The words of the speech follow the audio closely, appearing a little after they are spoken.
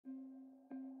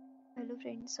Hello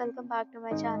friends, welcome back to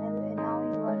my channel and now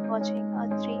you are watching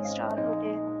a 3-star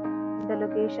hotel. The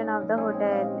location of the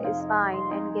hotel is fine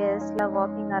and guests love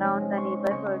walking around the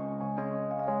neighborhood.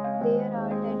 There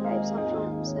are 10 types of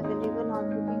rooms available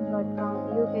on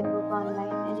booking.com. You can book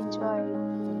online and enjoy it.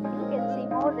 You can see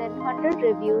more than 100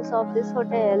 reviews of this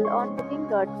hotel on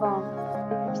booking.com.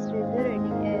 Its review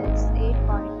rating is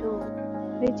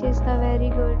 8.2, which is the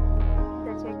very good.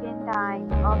 The check-in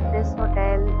time of this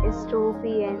hotel is 2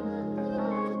 p.m.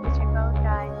 The checkout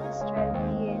time is 12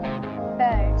 p.m.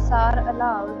 Pets are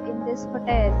allowed in this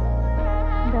hotel.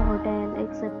 The hotel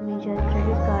accepts major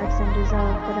credit cards and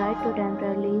reserves the right to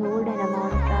temporarily hold an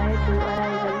amount prior to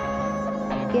arrival.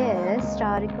 Guests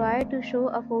are required to show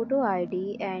a photo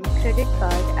ID and credit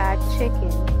card at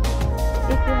check-in.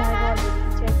 If you have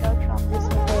already checked out from this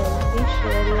hotel, please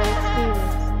share your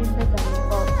experience in the comment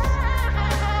box.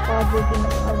 For booking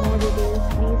or more details,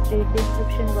 please read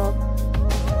description box.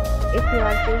 If you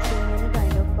are facing any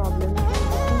kind of problem in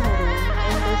booking a room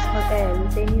in this hotel,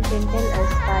 then you can tell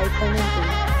us by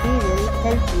commenting. We will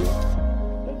help you.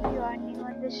 If you are new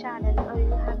on this channel or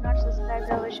you have not subscribed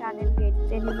our channel yet,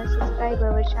 then you must subscribe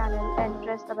our channel and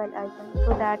press the bell icon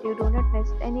so that you do not miss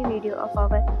any video of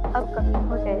our upcoming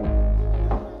hotel.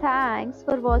 Thanks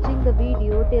for watching the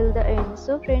video till the end.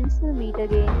 So friends, will meet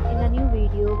again in a new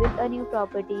video with a new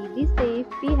property. Be safe,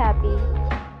 be happy.